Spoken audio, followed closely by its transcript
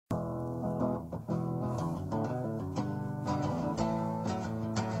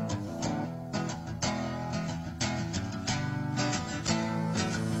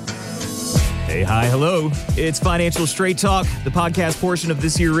Hey, hi, hello. It's Financial Straight Talk, the podcast portion of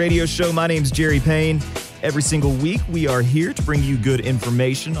this year's radio show. My name's Jerry Payne. Every single week, we are here to bring you good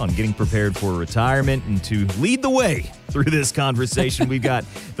information on getting prepared for retirement and to lead the way through this conversation. We've got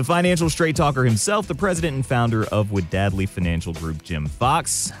the Financial Straight Talker himself, the president and founder of Wadadley Financial Group, Jim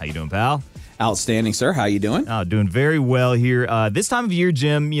Fox. How you doing, pal? Outstanding, sir. How you doing? Doing very well here. This time of year,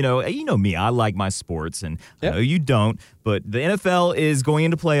 Jim, you know me. I like my sports, and I know you don't, but the NFL is going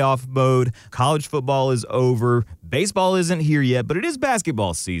into playoff mode. College football is over. Baseball isn't here yet, but it is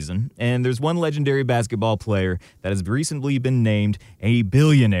basketball season, and there's one legendary basketball player that has recently been named a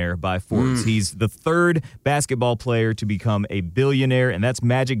billionaire by Forbes. He's the third basketball player to become a billionaire, and that's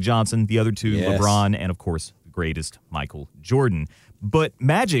Magic Johnson. The other two, LeBron, and of course, the greatest, Michael Jordan. But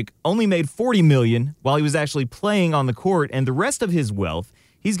Magic only made $40 million while he was actually playing on the court, and the rest of his wealth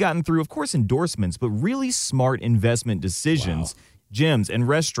he's gotten through, of course, endorsements, but really smart investment decisions. Wow. Gyms and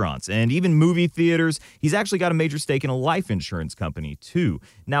restaurants and even movie theaters. He's actually got a major stake in a life insurance company, too.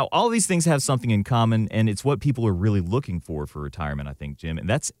 Now, all these things have something in common, and it's what people are really looking for retirement, I think, Jim, and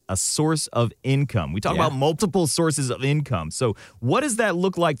that's a source of income. We talk about multiple sources of income. So what does that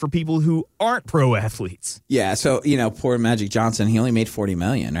look like for people who aren't pro athletes? Yeah, so, poor Magic Johnson, he only made $40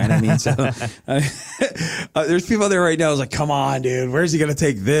 million, right? I mean, so there's people there right now who's like, come on, dude, where's he going to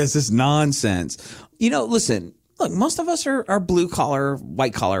take this? This nonsense. Listen. Look, most of us are blue-collar,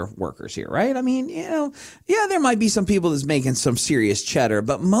 white-collar workers here, right? I mean, there might be some people that's making some serious cheddar,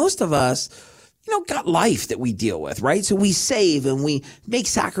 but most of us, got life that we deal with, right? So we save and we make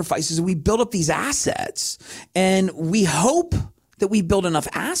sacrifices and we build up these assets. And we hope that we build enough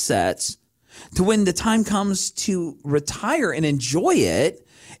assets to when the time comes to retire and enjoy it,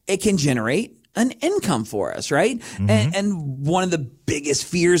 it can generate an income for us, right? Mm-hmm. And one of the biggest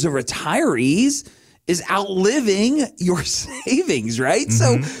fears of retirees is outliving your savings, right?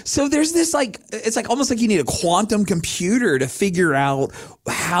 Mm-hmm. So there's this it's almost like you need a quantum computer to figure out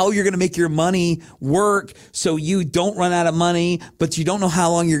how you're going to make your money work so you don't run out of money, but you don't know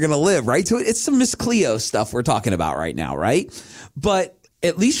how long you're going to live, right? So it's some Miss Cleo stuff we're talking about right now, right? But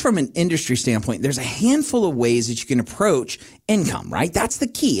at least from an industry standpoint, there's a handful of ways that you can approach income, right? That's the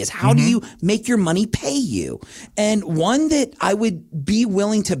key, is how do you make your money pay you? And one that I would be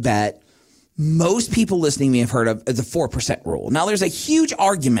willing to bet most people listening to me have heard of the 4% rule. Now, there's a huge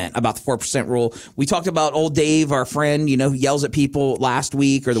argument about the 4% rule. We talked about old Dave, our friend, who yells at people last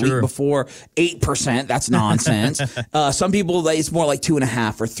week or the week before. 8%, that's nonsense. Some people, it's more like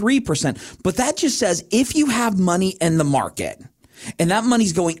 2.5% or 3%. But that just says if you have money in the market, and that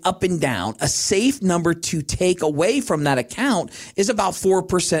money's going up and down, a safe number to take away from that account is about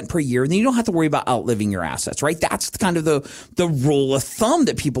 4% per year. And then you don't have to worry about outliving your assets, right? That's kind of the rule of thumb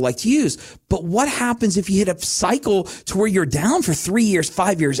that people like to use. But what happens if you hit a cycle to where you're down for 3 years,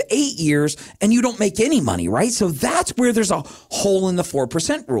 5 years, 8 years, and you don't make any money, right? So that's where there's a hole in the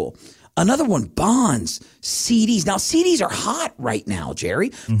 4% rule. Another one, bonds, CDs. Now, CDs are hot right now,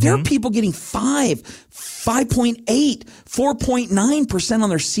 Jerry. Mm-hmm. There are people getting 5.8, 4.9% on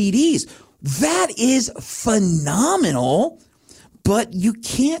their CDs. That is phenomenal, but you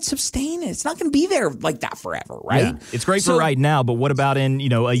can't sustain it. It's not going to be there like that forever, right? Yeah. It's great for right now, but what about in,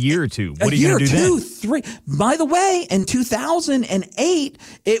 a year or two? What are you going to do then? 2, 3. By the way, in 2008,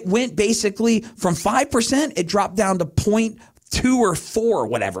 it went basically from 5%, it dropped down to 0.2 or 4,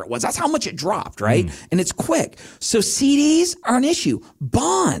 whatever it was. That's how much it dropped, right? And it's quick. So CDs are an issue.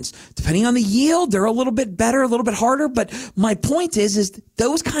 Bonds, depending on the yield, they're a little bit better, a little bit harder. But my point is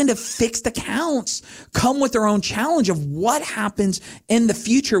those kind of fixed accounts come with their own challenge of what happens in the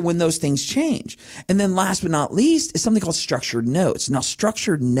future when those things change. And then last but not least is something called structured notes. Now,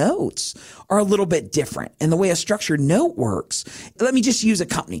 structured notes are a little bit different. And the way a structured note works, let me just use a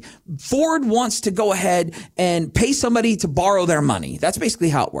company. Ford wants to go ahead and pay somebody to borrow their money. That's basically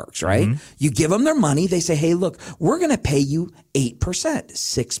how it works, right? Mm-hmm. You give them their money. They say, hey, look, we're going to pay you 8%,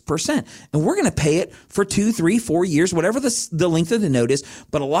 6%, and we're going to pay it for 2, 3, 4 years, whatever the length of the note is.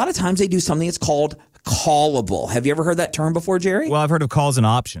 But a lot of times they do something that's called callable. Have you ever heard that term before, Jerry? Well, I've heard of calls and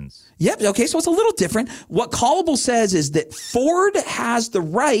options. Yep. Okay. So it's a little different. What callable says is that Ford has the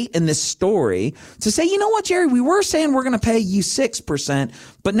right in this story to say, you know what, Jerry, we were saying we're going to pay you 6%,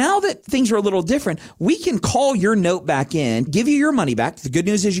 but now that things are a little different, we can call your note back in, give you your money back. The good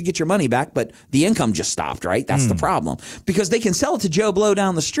news is you get your money back, but the income just stopped, right? That's the problem, because they can sell it to Joe Blow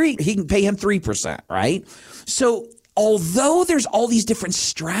down the street. He can pay him 3%, right? So although there's all these different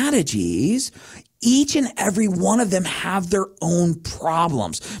strategies, each and every one of them have their own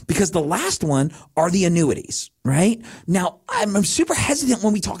problems, because the last one are the annuities, right? Now, I'm super hesitant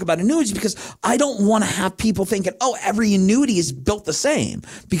when we talk about annuities, because I don't want to have people thinking, oh, every annuity is built the same,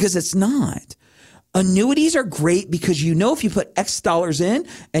 because it's not. Annuities are great because you know if you put X dollars in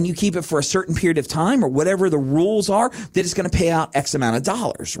and you keep it for a certain period of time or whatever the rules are, that it's going to pay out X amount of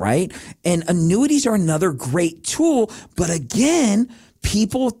dollars, right? And annuities are another great tool, but again,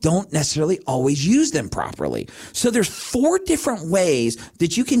 people don't necessarily always use them properly. So there's 4 different ways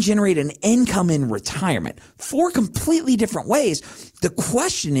that you can generate an income in retirement. 4 completely different ways. The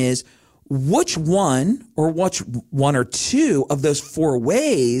question is, which one or two of those 4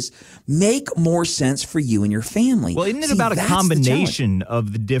 ways make more sense for you and your family? Well, isn't it about a combination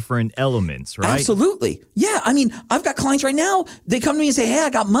of the different elements, right? Absolutely. Yeah. I mean, I've got clients right now. They come to me and say, hey, I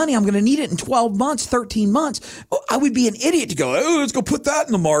got money. I'm going to need it in 12 months, 13 months. I would be an idiot to go, oh, let's go put that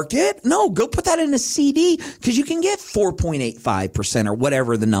in the market. No, go put that in a CD because you can get 4.85% or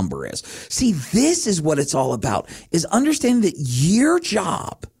whatever the number is. See, this is what it's all about, is understanding that your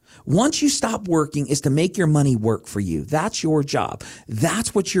job, once you stop working, is to make your money work for you. That's your job.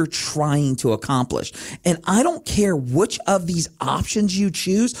 That's what you're trying to accomplish. And I don't care which of these options you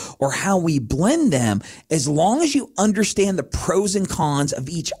choose or how we blend them, as long as you understand the pros and cons of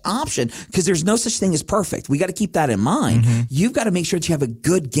each option, because there's no such thing as perfect. We got to keep that in mind. Mm-hmm. You've got to make sure that you have a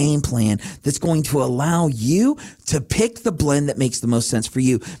good game plan that's going to allow you to pick the blend that makes the most sense for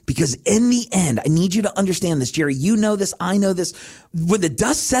you. Because in the end, I need you to understand this, Jerry. You know this. I know this. When the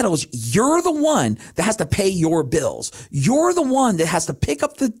dust settles, you're the one that has to pay your bills. You're the one that has to pick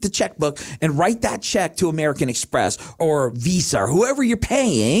up the checkbook and write that check to American Express or Visa or whoever you're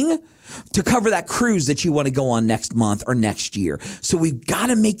paying to cover that cruise that you want to go on next month or next year. So we've got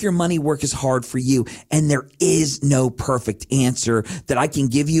to make your money work as hard for you. And there is no perfect answer that I can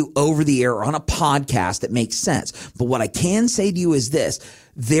give you over the air or on a podcast that makes sense. But what I can say to you is this: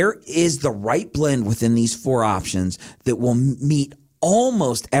 there is the right blend within these 4 options that will meet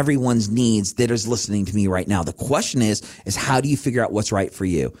almost everyone's needs that is listening to me right now. The question is how do you figure out what's right for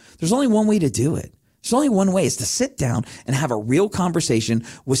you? There's only one way to do it. There's only one way, is to sit down and have a real conversation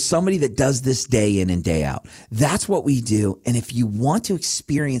with somebody that does this day in and day out. That's what we do. And if you want to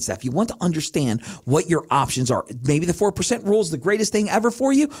experience that, if you want to understand what your options are, maybe the 4% rule is the greatest thing ever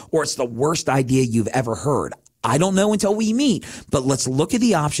for you, or it's the worst idea you've ever heard. I don't know until we meet, but let's look at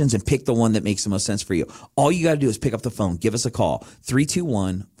the options and pick the one that makes the most sense for you. All you got to do is pick up the phone. Give us a call,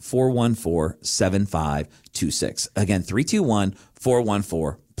 321-414-7526. Again,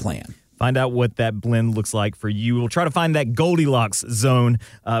 321-414-PLAN. Find out what that blend looks like for you. We'll try to find that Goldilocks zone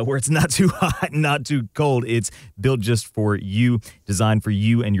where it's not too hot, not too cold. It's built just for you, designed for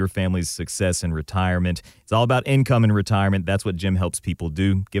you and your family's success in retirement. It's all about income in retirement. That's what Jim helps people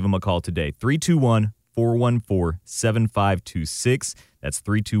do. Give him a call today, 321-414-7526. That's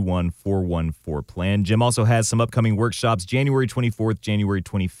 321-414-PLAN. Jim also has some upcoming workshops, January 24th, January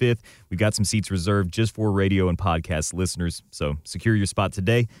 25th. We've got some seats reserved just for radio and podcast listeners. So secure your spot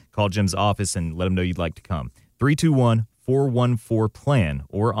today. Call Jim's office and let him know you'd like to come. 321-414-PLAN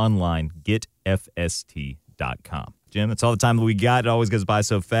or online, getfst.com. Jim, that's all the time that we got. It always goes by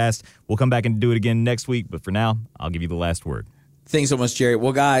so fast. We'll come back and do it again next week. But for now, I'll give you the last word. Thanks so much, Jerry.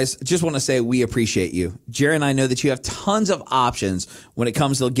 Well, guys, just want to say we appreciate you. Jerry and I know that you have tons of options when it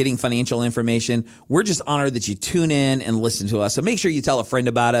comes to getting financial information. We're just honored that you tune in and listen to us. So make sure you tell a friend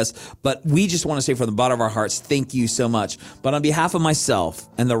about us. But we just want to say from the bottom of our hearts, thank you so much. But on behalf of myself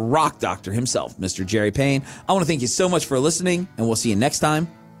and the rock doctor himself, Mr. Jerry Payne, I want to thank you so much for listening, and we'll see you next time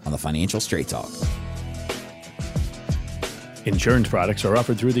on the Financial Straight Talk. Insurance products are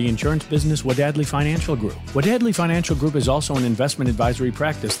offered through the insurance business Wadadley Financial Group. Wadadley Financial Group is also an investment advisory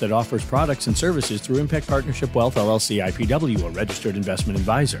practice that offers products and services through Impact Partnership Wealth LLC IPW, a registered investment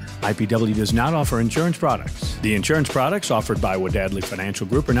advisor. IPW does not offer insurance products. The insurance products offered by Wadadley Financial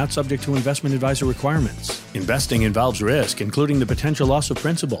Group are not subject to investment advisor requirements. Investing involves risk, including the potential loss of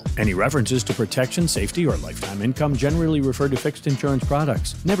principal. Any references to protection, safety, or lifetime income generally refer to fixed insurance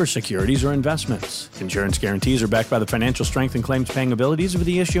products, never securities or investments. Insurance guarantees are backed by the financial strength and claims paying abilities of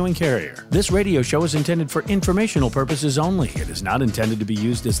the issuing carrier. This radio show is intended for informational purposes only. It is not intended to be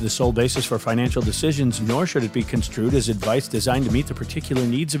used as the sole basis for financial decisions, nor should it be construed as advice designed to meet the particular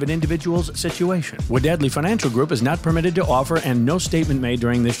needs of an individual's situation. Wadadley Financial Group is not permitted to offer, and no statement made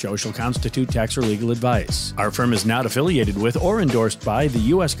during this show shall constitute tax or legal advice. Our firm is not affiliated with or endorsed by the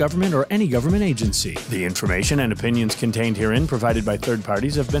U.S. government or any government agency. The information and opinions contained herein provided by third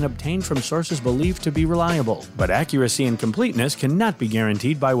parties have been obtained from sources believed to be reliable, but accuracy and completeness cannot be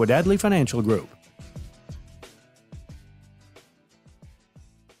guaranteed by Wadadley Financial Group.